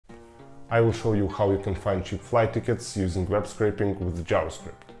I will show you how you can find cheap flight tickets using web scraping with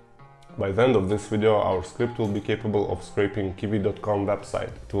JavaScript. By the end of this video, our script will be capable of scraping kiwi.com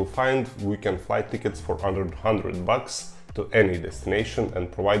website. It will find weekend flight tickets for under $100 to any destination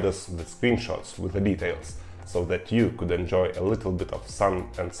and provide us the screenshots with the details, so that you could enjoy a little bit of sun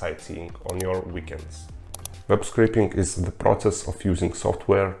and sightseeing on your weekends. Web scraping is the process of using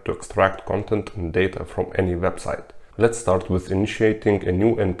software to extract content and data from any website. Let's start with initiating a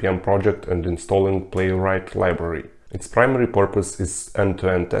new NPM project and installing Playwright library. Its primary purpose is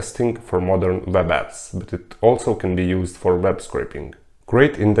end-to-end testing for modern web apps, but it also can be used for web scraping.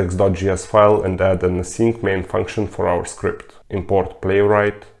 Create index.js file and add an async main function for our script. Import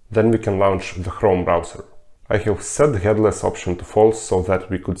Playwright, then we can launch the Chrome browser. I have set the headless option to false so that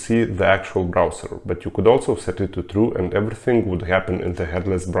we could see the actual browser, but you could also set it to true and everything would happen in the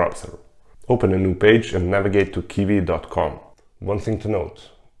headless browser. Open a new page and navigate to kiwi.com. One thing to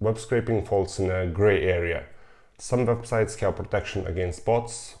note, web scraping falls in a gray area. Some websites have protection against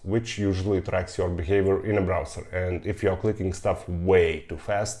bots, which usually tracks your behavior in a browser, and if you are clicking stuff way too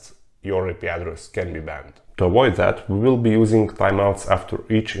fast, your IP address can be banned. To avoid that, we will be using timeouts after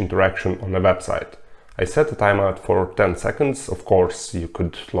each interaction on a website. I set a timeout for 10 seconds, of course you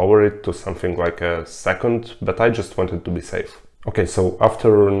could lower it to something like a second, but I just wanted to be safe. Okay, so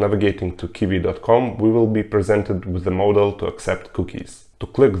after navigating to kiwi.com, we will be presented with the modal to accept cookies. To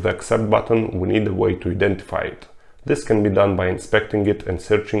click the accept button, we need a way to identify it. This can be done by inspecting it and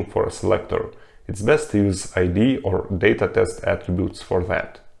searching for a selector. It's best to use ID or data test attributes for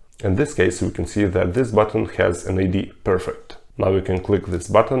that. In this case, we can see that this button has an ID. Perfect. Now we can click this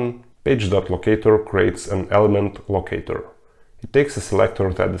button. Page.locator creates an element locator. It takes a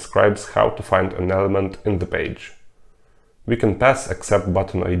selector that describes how to find an element in the page. We can pass accept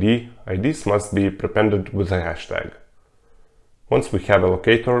button ID. IDs must be prepended with a hashtag. Once we have a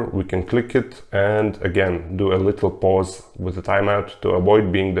locator, we can click it and again do a little pause with the timeout to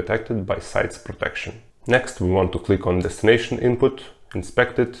avoid being detected by site's protection. Next, we want to click on destination input,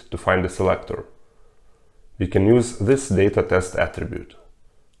 inspect it to find a selector. We can use this data test attribute.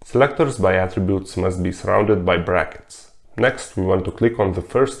 Selectors by attributes must be surrounded by brackets. Next, we want to click on the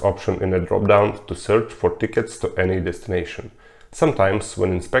first option in a drop-down to search for tickets to any destination. Sometimes,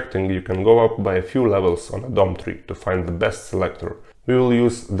 when inspecting, you can go up by a few levels on a DOM tree to find the best selector. We will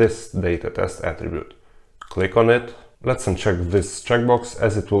use this data test attribute. Click on it. Let's uncheck this checkbox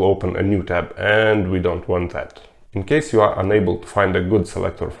as it will open a new tab, and we don't want that. In case you are unable to find a good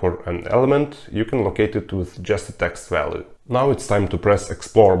selector for an element, you can locate it with just a text value. Now it's time to press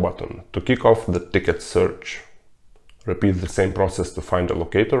Explore button to kick off the ticket search. Repeat the same process to find a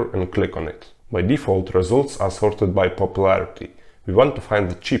locator and click on it. By default, results are sorted by popularity. We want to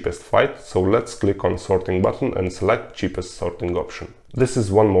find the cheapest flight, so let's click on Sorting button and select cheapest sorting option. This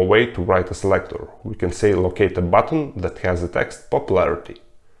is one more way to write a selector. We can say locate a button that has the text popularity.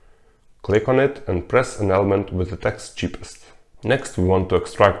 Click on it and press an element with the text cheapest. Next, we want to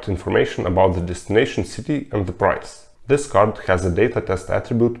extract information about the destination city and the price. This card has a data test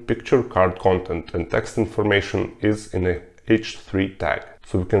attribute picture card content and text information is in a H3 tag.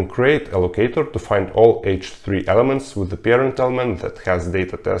 So we can create a locator to find all H3 elements with the parent element that has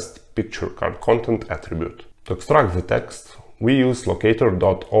data test picture card content attribute. To extract the text, we use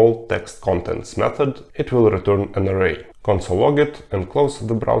locator.allTextContents method. It will return an array. Console log it and close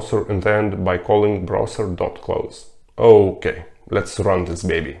the browser in the end by calling browser.close. Okay, let's run this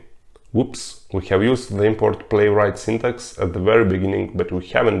baby. Whoops, we have used the import Playwright syntax at the very beginning, but we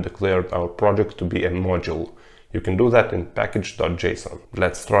haven't declared our project to be a module. You can do that in package.json.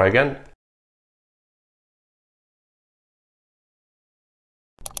 Let's try again.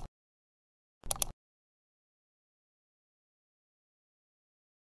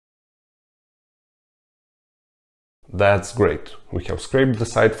 That's great. We have scraped the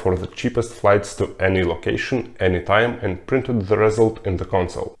site for the cheapest flights to any location, anytime, and printed the result in the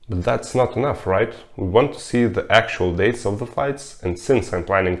console. But that's not enough, right? We want to see the actual dates of the flights, and since I'm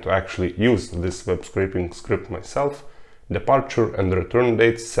planning to actually use this web scraping script myself, departure and return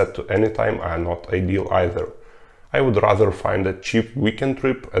dates set to anytime are not ideal either. I would rather find a cheap weekend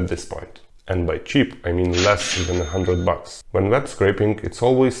trip at this point. And by cheap, I mean less than $100. When web scraping, it's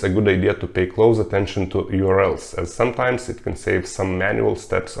always a good idea to pay close attention to URLs, as sometimes it can save some manual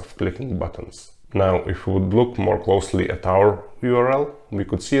steps of clicking buttons. Now, if we would look more closely at our URL, we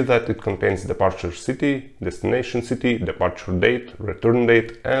could see that it contains departure city, destination city, departure date, return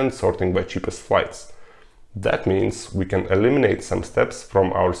date, and sorting by cheapest flights. That means we can eliminate some steps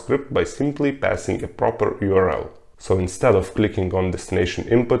from our script by simply passing a proper URL. So instead of clicking on destination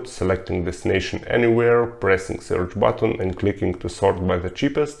input, selecting destination anywhere, pressing search button and clicking to sort by the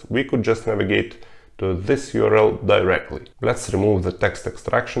cheapest, we could just navigate to this URL directly. Let's remove the text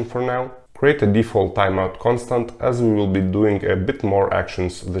extraction for now. Create a default timeout constant, as we will be doing a bit more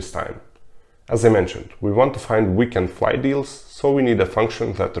actions this time. As I mentioned, we want to find weekend flight deals, so we need a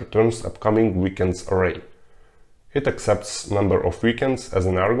function that returns upcoming weekends array. It accepts number of weekends as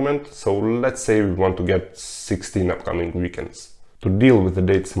an argument, so let's say we want to get 16 upcoming weekends. To deal with the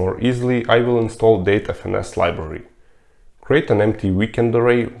dates more easily, I will install datefns library. Create an empty weekend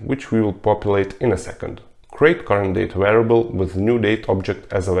array, which we will populate in a second. Create current date variable with new date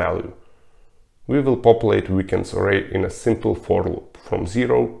object as a value. We will populate weekends array in a simple for loop, from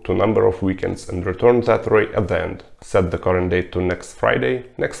 0 to number of weekends, and return that array at the end. Set the current date to next Friday.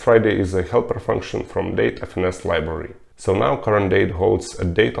 Next Friday is a helper function from datefns library. So now current date holds a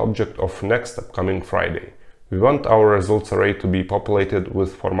date object of next upcoming Friday. We want our results array to be populated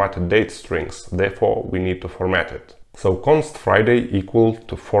with formatted date strings, therefore we need to format it. So const Friday equal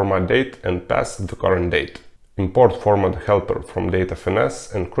to format date and pass the current date. Import format helper from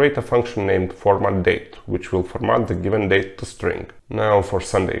datefns and create a function named format date, which will format the given date to string. Now for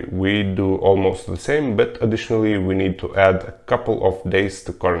Sunday, we do almost the same, but additionally we need to add a couple of days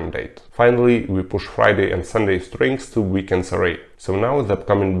to current date. Finally, we push Friday and Sunday strings to weekends array. So now the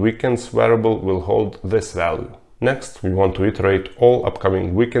upcoming weekends variable will hold this value. Next, we want to iterate all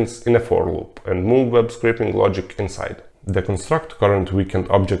upcoming weekends in a for loop and move web scraping logic inside. Deconstruct current weekend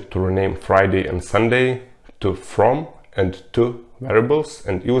object to rename Friday and Sunday to from and to variables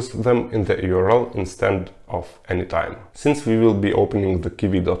and use them in the URL instead of anytime. Since we will be opening the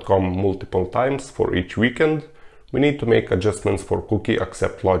kiwi.com multiple times for each weekend, we need to make adjustments for cookie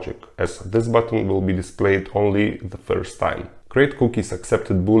accept logic, as this button will be displayed only the first time. Create cookies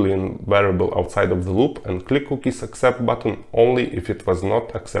accepted boolean variable outside of the loop and click cookies accept button only if it was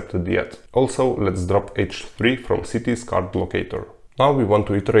not accepted yet. Also, let's drop h3 from city's card locator. Now we want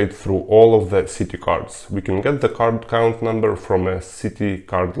to iterate through all of the city cards. We can get the card count number from a city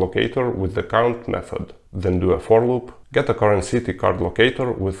card locator with the count method. Then do a for loop, get a current city card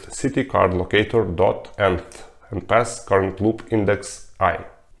locator with city card locator dot nth and pass current loop index I.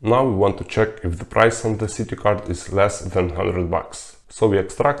 Now we want to check if the price on the city card is less than $100. So we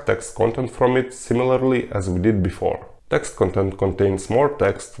extract text content from it similarly as we did before. Text content contains more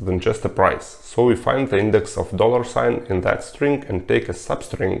text than just a price, so we find the index of $sign in that string and take a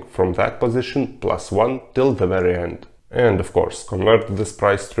substring from that position +1 till the very end. And of course, convert this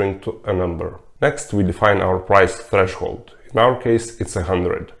price string to a number. Next, we define our price threshold. In our case, it's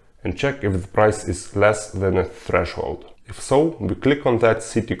 100, and check if the price is less than a threshold. If so, we click on that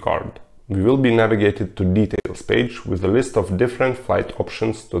city card. We will be navigated to details page with a list of different flight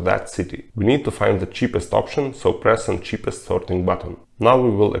options to that city. We need to find the cheapest option, so press on cheapest sorting button. Now we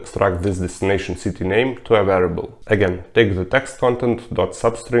will extract this destination city name to a variable. Again, take the text content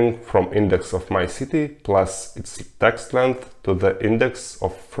 .substring from index of my city plus its text length to the index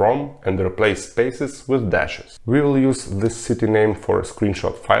of from and replace spaces with dashes. We will use this city name for a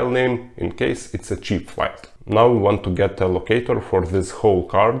screenshot file name in case it's a cheap flight. Now we want to get a locator for this whole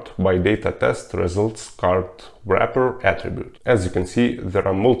card by data test results card wrapper attribute. As you can see, there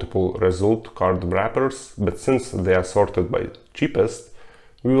are multiple result card wrappers, but since they are sorted by cheapest,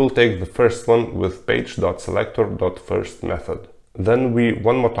 we will take the first one with page.selector.first method. Then we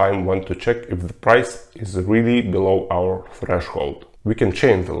one more time want to check if the price is really below our threshold. We can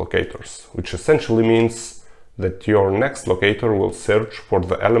chain the locators, which essentially means that your next locator will search for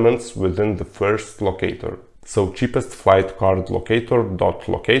the elements within the first locator. So cheapest flight card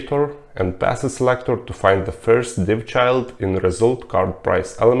locator.locator and pass a selector to find the first div child in result card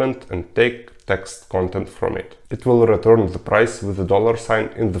price element and take text content from it. It will return the price with the $sign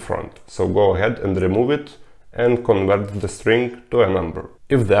in the front, so go ahead and remove it and convert the string to a number.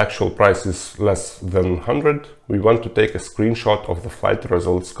 If the actual price is less than 100, we want to take a screenshot of the flight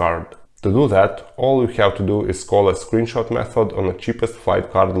results card. To do that, all we have to do is call a screenshot method on the cheapest flight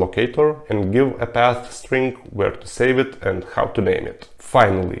card locator and give a path string where to save it and how to name it.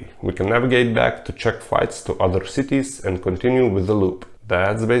 Finally, we can navigate back to check flights to other cities and continue with the loop.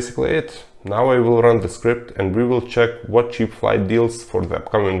 That's basically it. Now I will run the script and we will check what cheap flight deals for the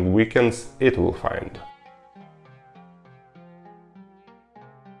upcoming weekends it will find.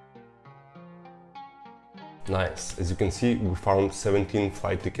 Nice. As you can see, we found 17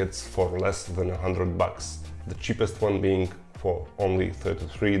 flight tickets for less than $100, the cheapest one being for only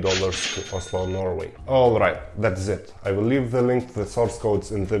 $33 to Oslo, Norway. Alright, that's it. I will leave the link to the source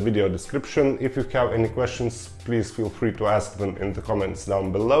codes in the video description. If you have any questions, please feel free to ask them in the comments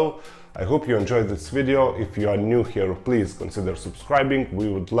down below. I hope you enjoyed this video. If you are new here, please consider subscribing. We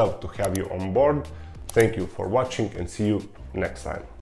would love to have you on board. Thank you for watching and see you next time.